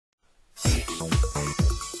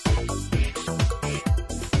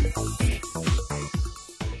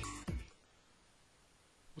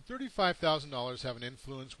Would $35,000 have an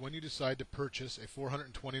influence when you decide to purchase a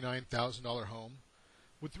 $429,000 home?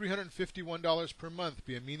 Would $351 per month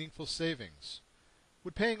be a meaningful savings?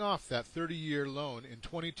 Would paying off that 30-year loan in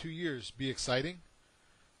 22 years be exciting?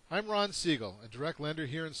 I'm Ron Siegel, a direct lender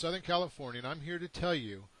here in Southern California, and I'm here to tell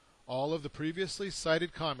you all of the previously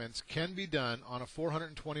cited comments can be done on a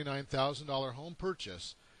 $429,000 home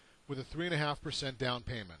purchase with a 3.5% down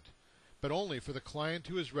payment, but only for the client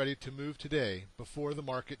who is ready to move today before the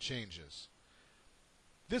market changes.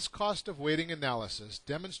 This cost of waiting analysis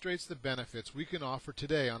demonstrates the benefits we can offer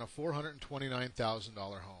today on a $429,000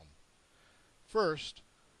 home. First,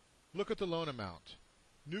 look at the loan amount.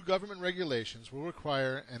 New government regulations will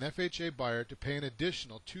require an FHA buyer to pay an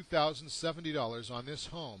additional $2,070 on this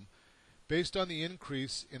home based on the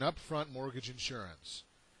increase in upfront mortgage insurance.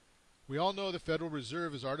 We all know the Federal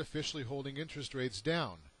Reserve is artificially holding interest rates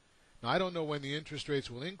down. Now, I don't know when the interest rates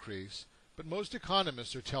will increase, but most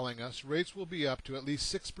economists are telling us rates will be up to at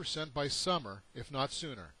least 6% by summer, if not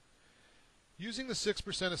sooner. Using the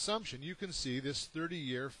 6% assumption, you can see this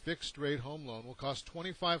 30-year fixed-rate home loan will cost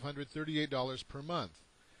 $2,538 per month.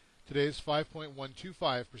 Today's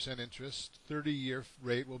 5.125% interest 30-year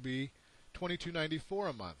rate will be $2,294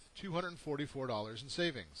 a month, $244 in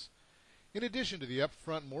savings. In addition to the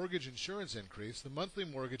upfront mortgage insurance increase, the monthly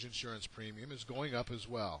mortgage insurance premium is going up as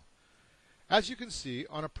well. As you can see,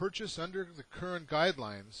 on a purchase under the current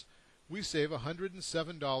guidelines, we save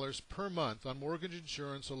 $107 per month on mortgage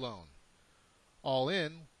insurance alone. All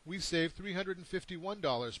in, we save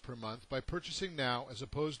 $351 per month by purchasing now as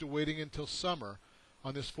opposed to waiting until summer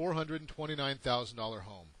on this $429,000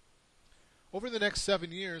 home. Over the next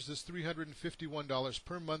 7 years, this $351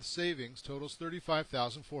 per month savings totals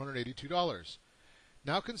 $35,482.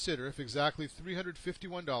 Now consider if exactly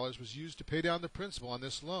 $351 was used to pay down the principal on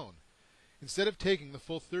this loan. Instead of taking the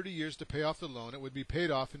full 30 years to pay off the loan, it would be paid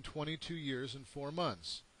off in 22 years and 4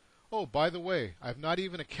 months. Oh, by the way, I've not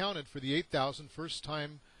even accounted for the $8,000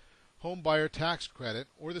 first-time home buyer tax credit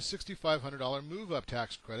or the $6,500 move-up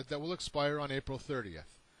tax credit that will expire on April 30th.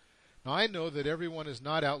 Now, I know that everyone is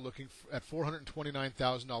not out looking at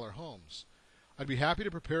 $429,000 homes. I'd be happy to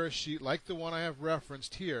prepare a sheet like the one I have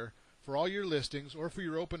referenced here for all your listings or for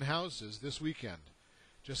your open houses this weekend.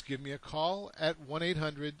 Just give me a call at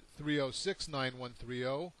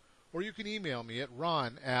 1-800-306-9130, or you can email me at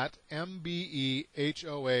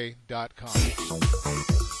ron@mbehoa.com.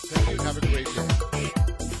 Thank you and have a great day.